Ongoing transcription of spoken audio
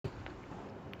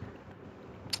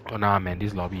Oh nah man,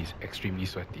 this lobby is extremely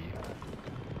sweaty.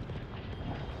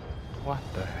 What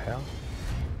the hell?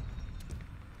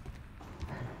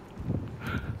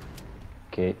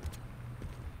 Okay.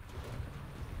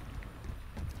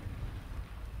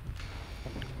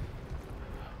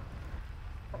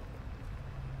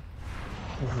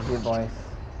 This is it, boys.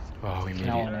 Oh, we made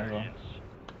Now it. or never.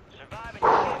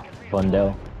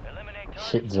 Bondel.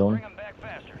 Shit zone.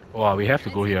 Oh, we have to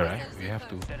go here, right? We have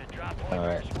to.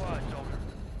 Alright.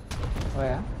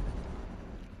 Where?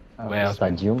 Where else?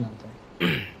 Stadium.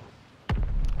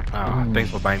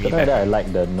 Thanks for buying me Don't know whether back. I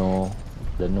like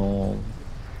the no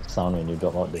sound when you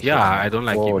drop out the shit. Yeah, I don't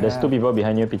like Oh, it. there's two people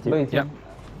behind you, PT. Look, it's Yep.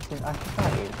 in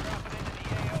outside.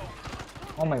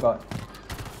 Oh my god.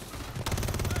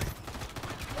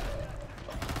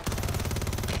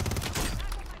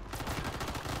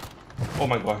 Oh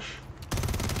my gosh.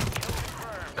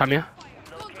 Come here.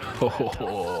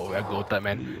 Oh, we're goated,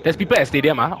 man. There's people at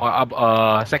stadium, or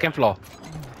up, second floor.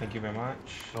 Thank you very much.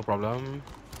 No problem.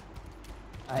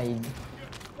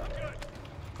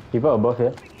 People above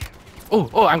here.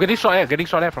 Oh, I'm getting shot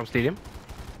at from stadium.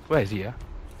 Where is he?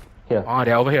 Here. Oh,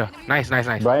 they're over here. Nice.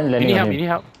 Brian You landing need on help? him. You need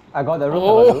help? I got the roof. I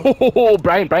got the roof. Oh,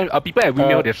 Brian. People at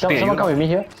windmill, they're shooting at Someone you. come with me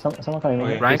here. Someone come with me Okay.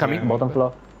 here. Brian Please, coming? Bottom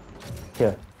floor.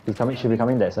 Here. He's coming. Should be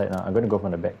coming that side now. I'm going to go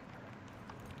from the back.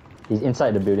 He's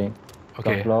inside the building.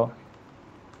 Okay. Top floor.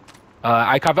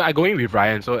 I go in with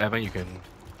Ryan, so Evan, you can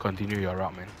continue your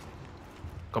route, man.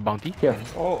 Got bounty? Here.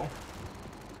 Oh,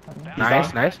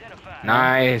 Nice lah.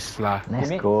 Nice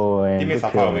Teammate? go and teammates good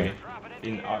are far kill, away.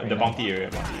 man. In the bounty area.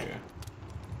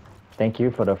 Thank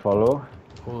you for the follow.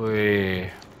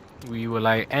 Oi, we were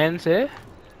like ants, eh?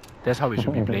 That's how we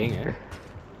should be playing, eh?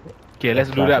 Okay, let's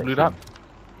loot up.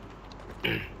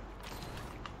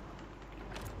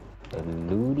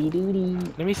 Loody doody.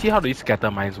 Let me see how these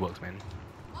scatter mines works, man.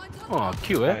 Oh,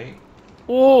 cute, eh? Right.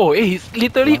 Oh, he's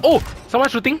literally. Oh, someone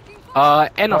shooting.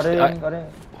 End of. Got it.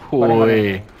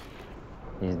 Oi.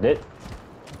 He's dead.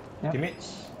 Yep.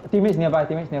 Teammates. Teammates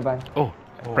nearby. Oh,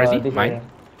 Prezi, This mine. area.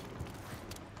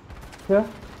 Here.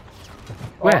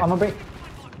 Where? Oh, I'm a break.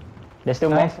 There's still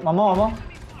Nice. One more.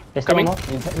 There's still Coming. more.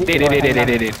 Dead.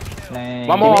 Nice.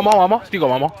 One more. Still got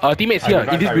one more. Teammates here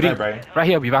in this I building. revive Brian. Right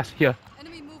here with us. Here.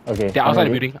 Okay. They're I'm outside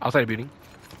the ready. building.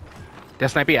 They're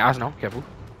sniping at us now. Careful.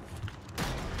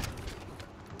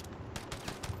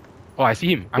 Oh, I see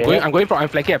him. I'm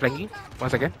flanking. 1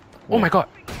 second. Oh my god.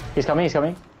 He's coming.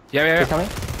 Yeah. He's coming.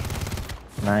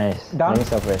 Nice. Down. Nice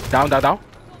surprise. Down.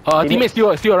 Teammates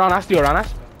still around us.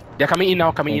 They're coming in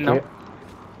now.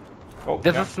 Oh,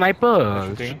 There's yeah. a sniper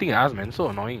Shooting. shooting at us, man. So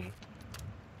annoying.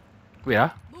 Wait,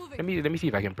 Let me see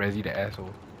if I can prezi the asshole.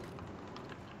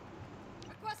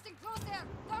 Requesting crosshair.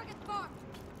 Target mark.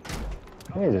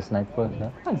 Where is the sniper? Huh?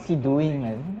 What is he doing,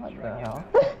 man? What the hell?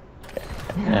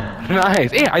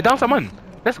 Nice. Hey, I downed someone.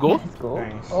 Let's go. Let's go.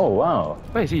 Nice. Oh wow.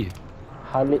 Where is he?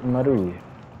 Khalid Maru.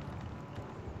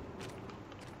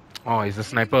 Oh, he's a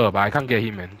sniper, but I can't get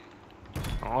him, man.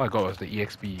 All I got was the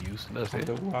EXP. Useless, eh?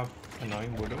 The wolf.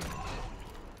 Annoying bodoh.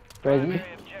 Prezi?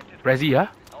 Prezi, huh?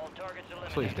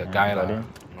 So he's the guy, got lah. him.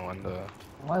 No wonder.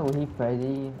 Why would he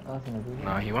Prezi us in the video?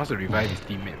 Nah, he wants to revive his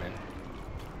teammate, man.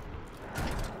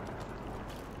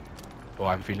 Oh,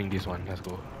 I'm feeling this one. Let's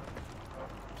go.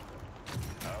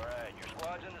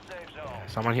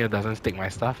 Someone here doesn't stick my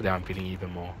stuff, then I'm feeling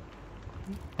even more.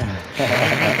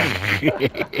 I'm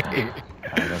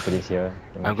gonna put this here.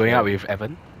 I'm going out with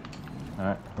Evan.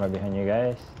 Alright, right behind you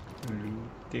guys.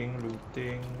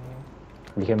 Looting.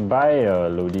 We can buy a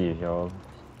Lodi if y'all.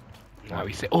 Nah,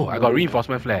 we say, oh, I got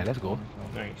reinforcement flare. Let's go.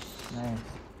 Nice. Nice.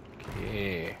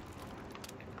 Okay.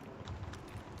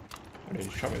 Oh, there's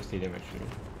a shop at stadium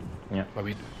actually. But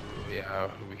we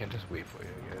can just wait for you,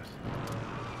 I guess.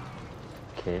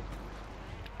 Okay.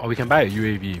 Or we can buy a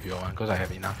UAV if you want, because I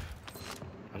have enough.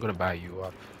 I'm gonna buy you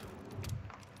up.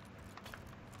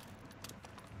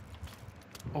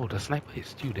 Oh, the sniper is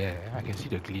still there. I can see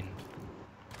the glint.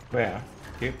 Where?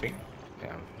 Can you pick?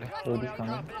 Yeah. Lodi's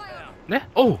coming. There?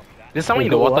 Oh, there's someone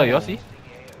in the water. You all see?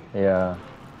 Yeah.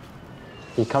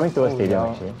 He's coming towards stadium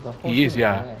yeah. actually. The whole He is, team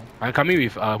yeah. there. I'm coming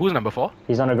with who's number 4?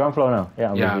 He's on the ground floor now. Yeah,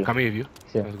 Yeah, with I'm you. coming with you.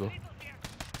 Here. Let's go.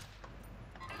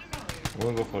 I'm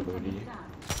gonna go for Lodi.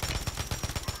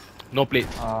 No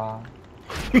plates.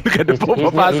 Look at the He's- both he's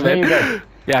of near- us, he's near you man. guys.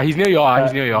 Yeah, he's near you.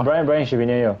 He's near you. Brian should be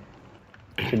near you.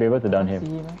 Should be able to down See him.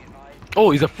 him, eh?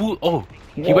 Oh, he's a fool. Oh,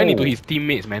 he went into Whoa. his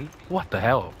teammates, man. What the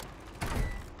hell?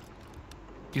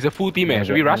 He's a full teammate. Yeah,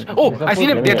 Should we but- rush? Oh, There's a I see full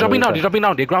them. team. They're Yeah, dropping yeah, down. yeah. They're dropping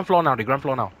down. They ground floor now. They ground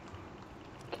floor now.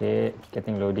 Okay,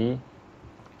 getting Lodi.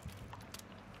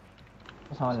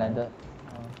 Someone landed.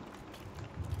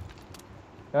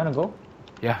 You wanna go?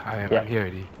 Yeah, I'm here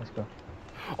already. Let's go.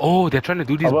 Oh, they're trying to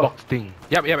do this Above. box thing.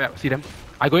 Yep. See them?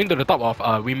 I go into the top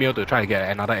of windmill to try to get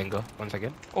another angle. 1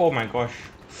 second. Oh my gosh.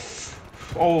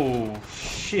 Oh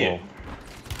shit. Whoa.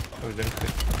 That was damn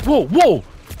quick. Whoa!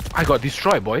 I got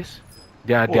destroyed, boys.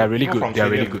 They are Oh, really people good. from They are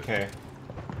really stadium good. care.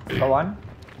 Got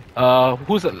one.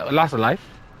 Who's last alive?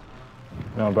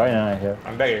 No, Brian and I are here.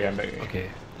 I'm back again, Okay,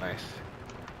 nice.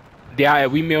 They are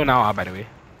at windmill now, by the way.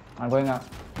 I'm going up.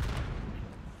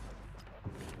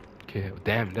 Okay,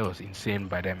 damn, that was insane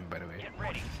by them, by the way.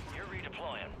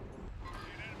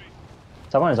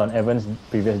 Someone is on Evan's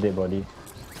previous dead body.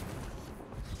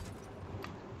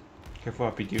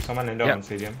 Careful, PTU. Someone landed Yep. on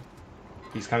stadium.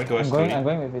 He's coming towards I'm slowly.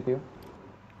 going with you.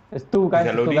 There's two guys.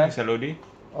 Is that Two loading? guys. Is that loading?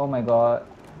 Oh my god.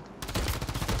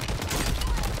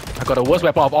 I got the worst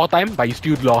weapon of all time, but you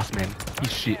still lost, man.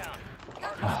 He's shit.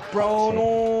 Bro,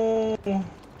 no!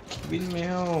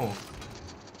 Windmill!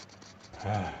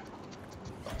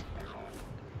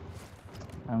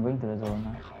 I'm going to the zone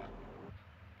now.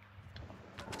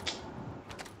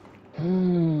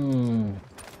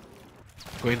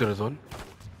 Going to the zone.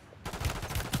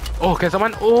 Oh, can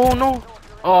someone? Oh no!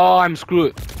 Oh, I'm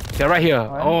screwed. They're right here.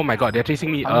 What? Oh my god, they're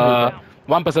chasing me. How many is that?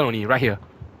 One person only, right here.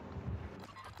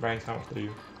 Brian's coming after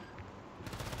you.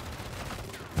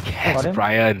 Yes, Got him?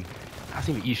 Brian. Ask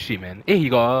him to eat shit, man. Hey, he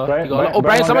got. Brian- he got Brian- oh, Brian,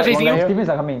 Brian, someone one chasing guy you. here. Teammates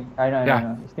are coming. I know. Yeah.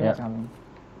 Teammates are Yeah. coming.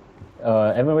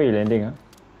 Evan, where you landing? Huh?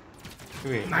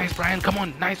 Wait. Nice, Brian. Come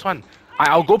on, nice one.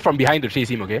 I'll go from behind to chase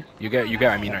him. Okay, you get what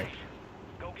I mean, right?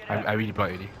 I redeployed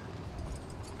already.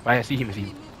 I see him. I see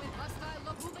him. Movement hostile.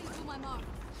 Look, moving to my mark.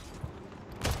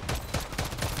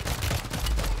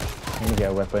 Let me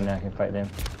get a weapon and I can fight them.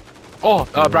 Oh,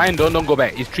 Brian, don't go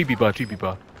back. It's 3 people. 3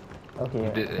 people. Okay.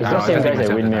 It's It's the same guys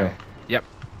at windmill. Yep.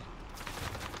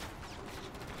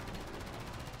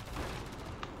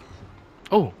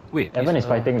 Oh, wait. Evan is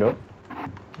fighting though.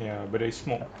 Yeah, but there's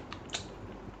smoke.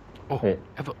 Oh, Wait.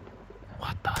 Evan.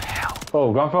 What the hell?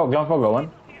 Oh, ground floor got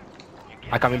one.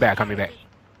 I'm coming back.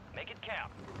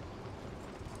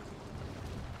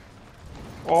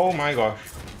 Oh my gosh.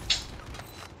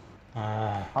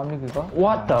 Ah. How many people?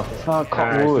 What the fuck?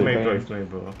 Ah, it's Cockwood. my bro, it's my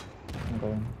bro. I'm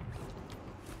going.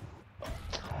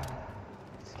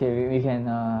 Okay, we can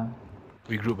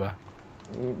Regroup,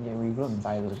 regroup and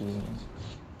buy those things.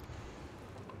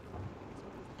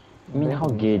 I mean, how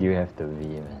gay do you have to be,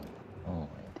 man? Oh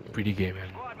my days. Pretty gay, man.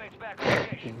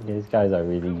 These guys are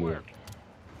really gay.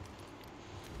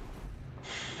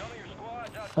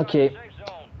 Okay.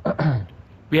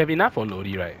 We have enough for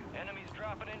Lodi, right?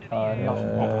 Not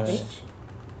Almost.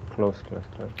 Close.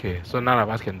 Okay, so none of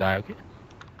us can die, okay?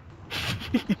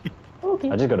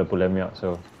 I just gotta pull them out,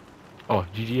 so Oh,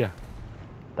 GG, ah.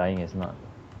 dying is not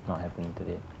happening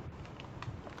today.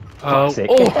 Oh, sake.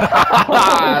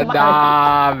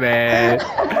 nah, man.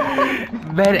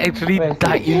 Man actually Wait.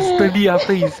 died instantly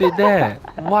after he said that.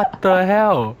 What the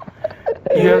hell?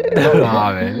 You have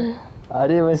nah, man. I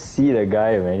didn't even see the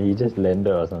guy, man. He just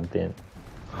landed or something.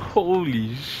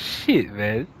 Holy shit,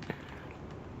 man.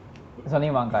 There's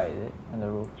only one guy, is it? On the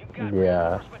roof.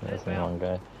 Yeah, that's the one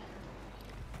guy.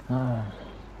 I'm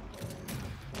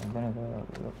gonna go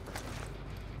look.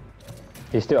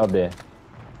 He's still up there.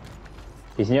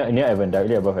 He's near Evan,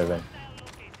 directly above Evan.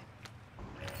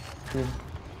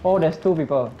 Oh, there's two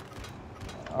people.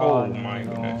 Oh my no.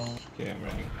 goodness. Okay, I'm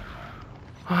running.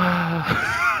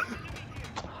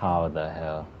 How the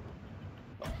hell?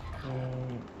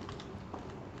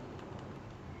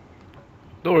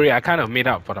 Don't worry, I kind of made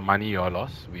up for the money you all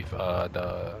lost with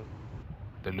the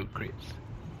loot crates.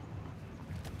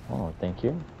 Oh, thank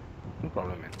you. No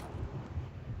problem, man.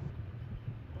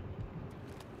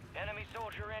 Enemy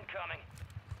soldier incoming.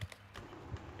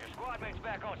 Your squad mate's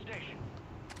back on station.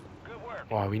 Good work.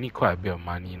 Wow, we need quite a bit of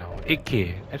money now.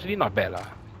 8k, actually not bad lah.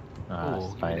 Ah, Oh, it's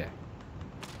give me fine.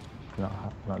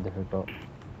 that. Not difficult.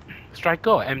 Striker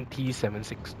or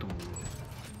MT762?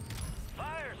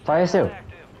 Fire sale.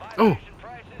 Oh,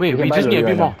 wait, We can we buy just need a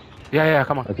Lodi bit right more. now. Yeah,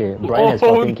 come on. Okay, Brian has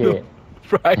 14k. no.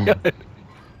 Brian.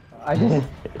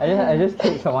 I just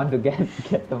take someone to get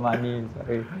the money.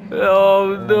 Sorry.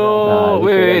 Oh Nah, no! you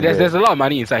Wait, can't do there's it. a lot of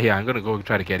money inside here. I'm gonna go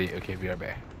try to get it. Okay, be right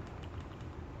back.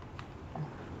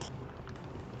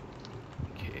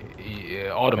 Okay, yeah,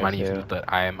 all the Right money is here. looted.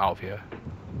 I am out of here.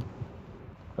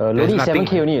 Lodi nothing,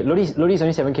 7k man. only. Lodi's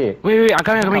only 7k. Wait, I'm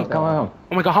coming. Come.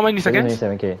 Oh my god, how many Lodi's seconds?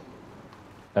 only 7k.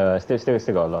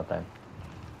 Still got a lot of time.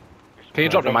 Can you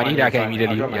drop the money? Then I can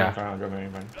immediately. I'll Yeah. drop money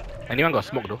in front. Anyone got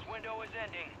smoke though? Window is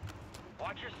ending.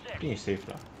 Watch your I six. think it's safe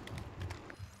lah.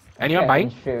 Anyone Yeah, buying?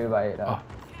 Straight away buy it. Oh.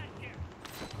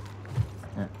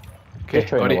 Okay, Just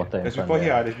throw in got the it. water in There's front people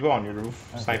there. here, there's people on your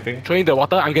roof, sniping. Throwing the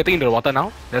water. I'm getting into the water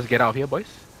now. Let's get out of here, boys.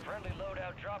 Friendly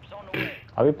loadout drops on the way.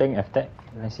 Are we playing FTech?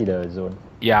 Let me see the zone.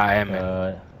 Yeah, I am,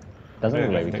 man. Doesn't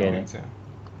look like we can. Techniques, yeah.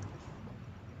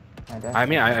 I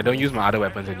mean, I don't use my other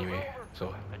weapons anyway,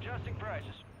 so. Adjusting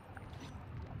prices.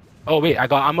 Oh wait, I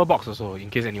got armor box also in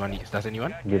case anyone needs. Does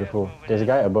anyone? Beautiful. There's a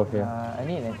guy above here. I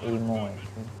need an ammo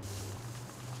actually.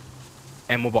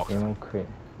 Ammo box. Ammo crate.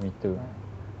 Me too.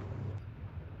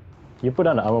 You put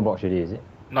on the armor box already, is it?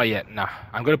 Not yet. Nah,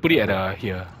 I'm gonna put it at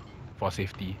here for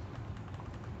safety.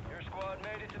 Your squad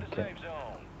made it to the Okay. safe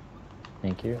zone.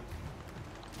 Thank you.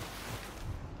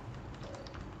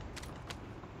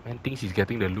 Man thinks he's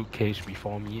getting the loot cage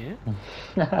before me, eh?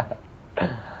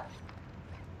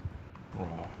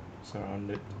 Wow,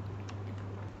 surrounded.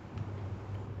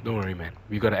 Don't worry, man.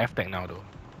 We got an F-Tech now, though.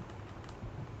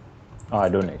 Oh, I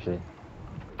don't actually.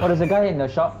 Oh, there's a guy in the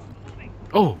shop.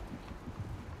 Oh!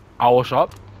 Our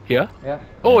shop? Here? Yeah.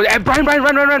 Oh, Brian,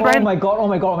 run, Oh Brian! my god, oh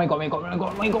my god, oh my god, oh my god, oh my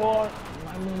god, oh my god.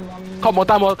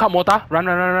 Caught mortar,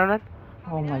 run.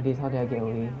 Oh my days, how did I get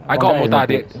away? I One got guy has mortar, no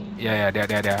they, plates. yeah, they're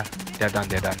done.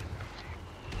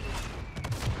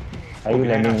 Are you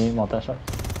behind landing us. me mortar shot?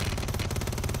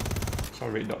 Saw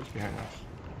red dots behind us.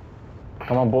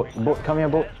 Come on, boat, come here,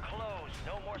 boat. It's closed.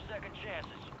 No more second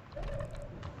chances.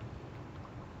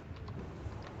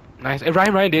 Nice. Hey,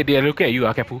 Ryan, they're looking at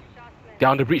you, careful. They're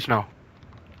on the bridge now.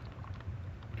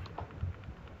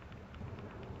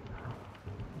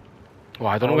 Oh,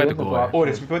 I don't know Oh, where we to have to go. go up. Oh,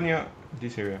 there's people near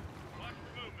this area.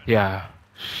 Yeah.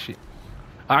 Shit.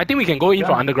 I think we can go in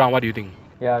from Yeah. underground. What do you think?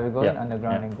 Yeah, we go in Yeah,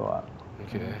 underground yeah. and go up.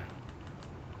 Okay.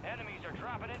 Enemies are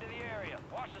dropping into the area.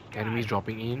 Watch the sky. Enemies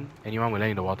dropping in. Anyone will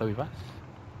land in the water with us?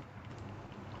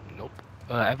 Nope.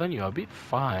 Evan, you're a bit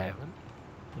far, Evan.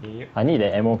 Yep. I need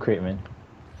the ammo crate, man.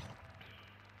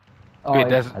 Oh, Wait, it's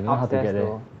there's- I don't know how to upstairs get there.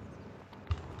 though.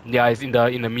 Yeah, it's in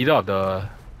the middle of the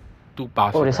two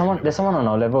paths. Oh, there's someone on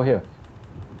our level here.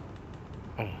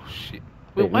 Oh shit.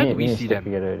 Wait, why do we need to see stick them?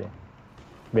 together already.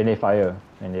 When they fire,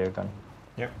 when they're gun.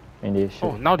 Yep. When they shoot.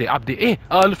 Oh, now they update.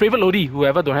 Favorite Lodi.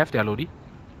 Whoever don't have their Lodi.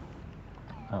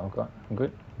 Oh god,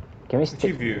 good. Can we stick?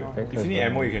 If you back if to you the need gun?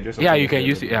 ammo, you can just Yeah, open you the can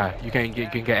use door. it. Yeah, you can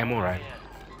get ammo, right?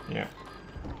 Yeah.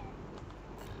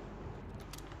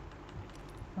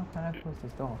 How can I close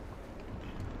this door?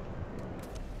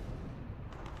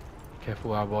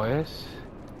 Careful, our boys.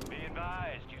 Be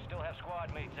advised, you still have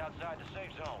squad mates outside the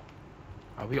safe zone.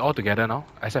 Are we all together now?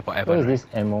 Except for Where Evan. is right? this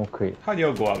ammo crate? How do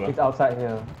you go up? It's outside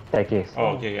here. Staircase.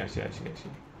 Oh, okay, yeah, I see.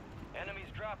 Enemies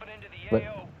dropping into the But-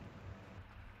 AO.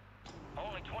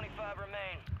 Only 25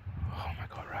 remain. Oh my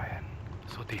god, Ryan.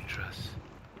 So dangerous.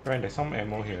 Right, there's some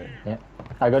ammo here. Yeah.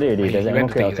 I got it already. Wait, There's he ammo went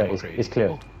to crate take his outside. ammo It's, crate. it's clear.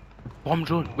 Oh, bomb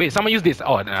drone. Wait, someone use this.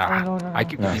 Oh, nah. no, no, I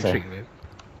keep no. getting sorry. tricked, man.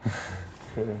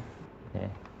 Okay. Yeah.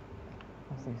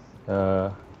 What's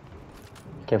this?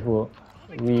 Careful.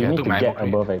 We Yeah, I need took to my get ammo crate.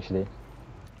 above actually.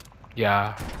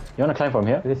 Yeah, You wanna climb from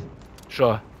here? This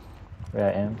sure. Where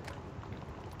I am.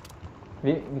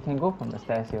 we can go from the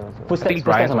stairs here also. Footsteps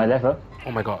Brian's on my on- left, huh?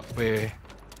 Oh my god. Wait.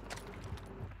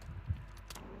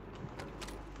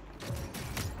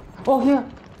 Oh here!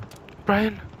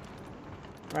 Brian.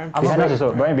 Right, I'm Behind afraid- us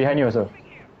also. Brian, behind you also.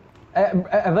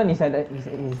 Evan is at he's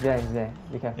there,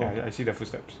 Be careful. yeah, I see the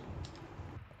footsteps.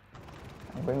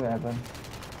 I'm going with Evan.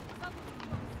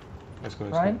 Let's go.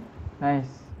 Right? Nice.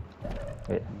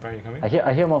 Wait. Brian, you coming?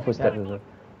 I hear more footsteps Yeah. also.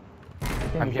 I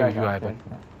think I'm he's here with right you, upstairs, Ivan.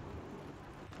 yeah.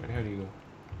 Where the hell do you go?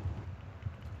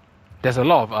 There's a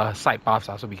lot of side paths,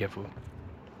 so be careful.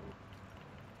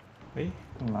 Hey?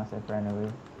 He must have ran away.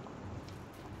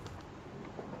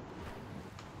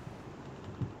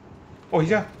 Oh, he's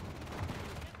here.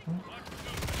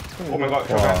 Oh my god,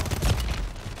 shotgun.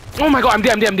 Oh my god,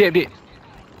 I'm dead.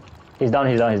 He's down.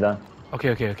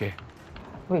 Okay.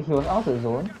 Wait, he was out of the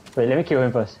zone? Wait, let me kill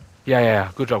him first. Yeah.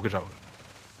 Good job.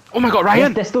 Oh my god,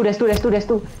 Ryan! There's two.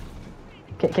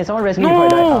 Can someone rescue me No!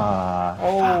 before I die? Ah,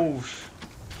 Oh,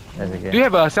 that's okay. Do you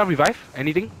have a self-revive?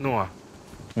 Anything? No.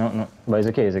 No. But it's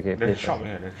okay. there's a Please. shop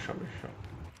here, there's a shop.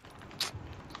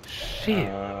 Shit.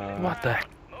 What the heck?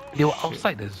 They were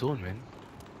outside the zone, man.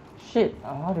 Shit,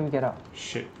 how do we get out?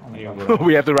 Shit. Oh my Need to God. go down.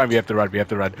 we have to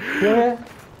run. Here?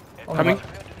 Oh my Coming. God.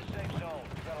 Head to the safe zone.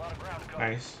 We've got a lot of ground cover.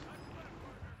 Nice.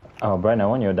 Oh, Brian, I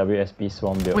want your WSP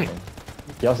swarm build. Wait. Man.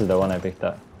 Yours is the one I picked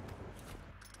up.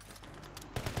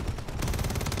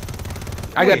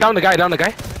 I got down the guy.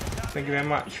 Thank you very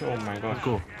much. Oh my gosh.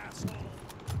 Go.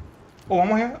 Oh, one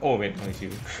more here? Oh, wait, only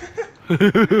you.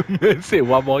 Man, say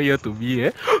one more year to me,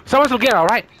 eh? Someone's looking at our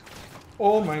right.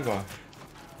 Oh my gosh.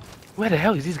 Where the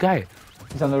hell is this guy?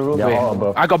 He's on the roof. They're all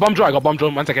above. I got bomb drone.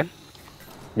 1 second.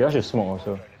 Yours should smoke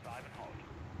also.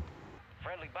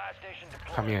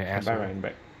 Come here, I'm back, asshole. I'm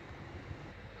back.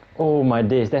 Oh my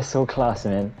days, that's so class,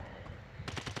 man.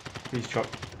 Please drop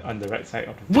on the right side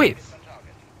of the Wait! fence.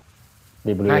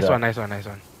 They blew Nice it up. one, nice one, nice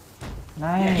one.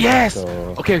 Nice. Yes! So,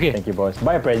 Okay, okay. Thank you, boys.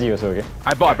 Buy a Prezi also, okay?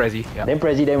 I bought a Prezi. Yeah. Then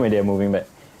Prezi them when they're moving back.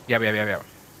 Yeah.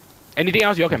 Anything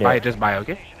else you all can Okay. buy, just buy,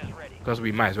 okay? Because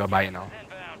we might as well buy it now.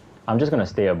 I'm just gonna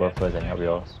stay above first and help you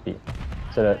all speed.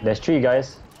 So there's 3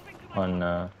 guys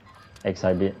on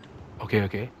Exhibit.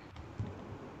 Okay.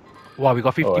 Wow, we got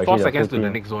Oh, 54 actually, the seconds to full the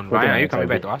team- next zone. full team Ryan, are on you coming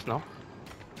back Exhibit. to us now?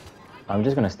 I'm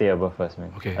just gonna stay above first,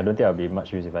 man. Okay. I don't think I'll be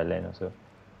much use if I land also.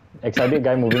 Exhibit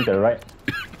guy moving to the right.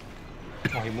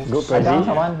 Oh, he moved. Good I down Prezi.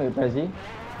 someone with Prezi.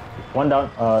 One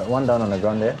down on the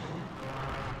ground there.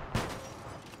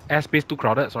 Airspace too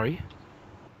crowded, sorry.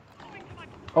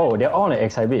 Oh, they're all on the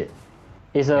Exhibit.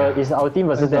 It's our team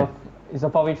versus them. It's a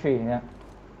 4v3, yeah.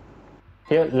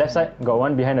 Here, left side, got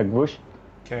one behind the bush.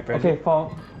 Can I press Okay, it?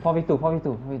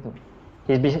 4v2.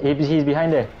 He's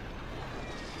behind there.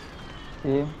 See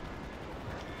him?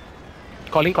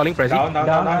 Calling Prezi. Down, he's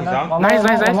down. One Nice,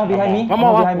 more, nice, one more nice. behind me. One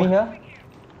more, behind me here.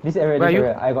 This area, Where are this you?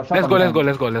 area. I got shot Let's from go.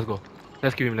 behind.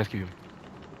 Let's kill him.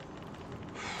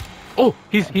 Oh,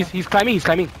 he's climbing.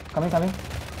 Coming.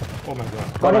 Oh my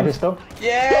god. Got a pistol.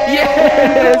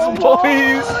 Yes,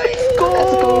 boys! Let's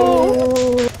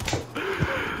go!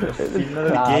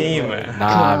 Another game, man.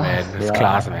 Nah, man, that's Yeah.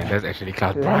 class, man. That's actually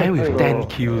class. Brian with 10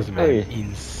 kills, man. Hey.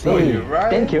 Insane.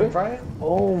 Thank you. Brian.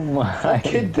 Oh my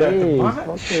Fucking days.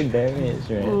 damage. Fucking damage,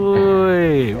 man.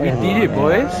 Oi, we did it,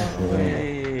 boys.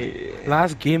 Hey.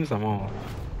 Last game, some more.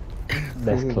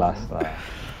 That's class, lah.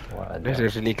 What a That's job.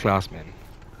 actually class, man.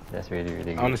 That's really,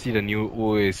 really I want to good. see the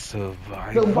new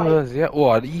survivors. Yeah,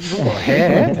 oh, they even got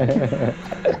hair.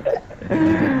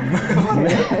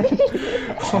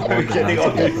 We're getting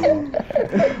all this.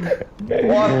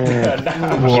 What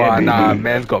the Wow, nah,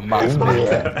 man's got marks, man.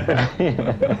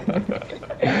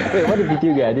 Wait, what did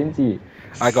you get? I didn't see.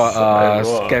 I got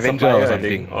Survivor, scavenger supplier, or I something.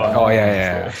 think. Oh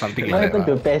yeah, something What like happened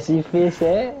that. to passive face,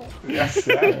 eh? Yes,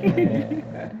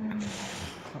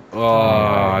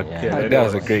 Oh, Yeah. that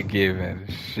was a great game, man.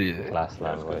 Shit. Class,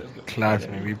 lah, boys. Class,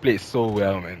 man. We played so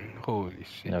well, man. Holy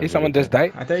shit. That Hey, was someone really just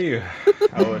died? I tell you,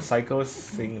 our cycles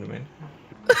sing, man.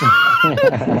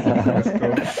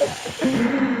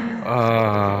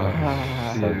 Oh,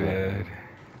 So shit, good. man.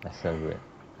 That's so good.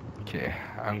 Okay,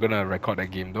 I'm gonna record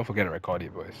that game. Don't forget to record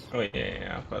it, boys. Oh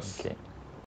yeah, of course. Okay.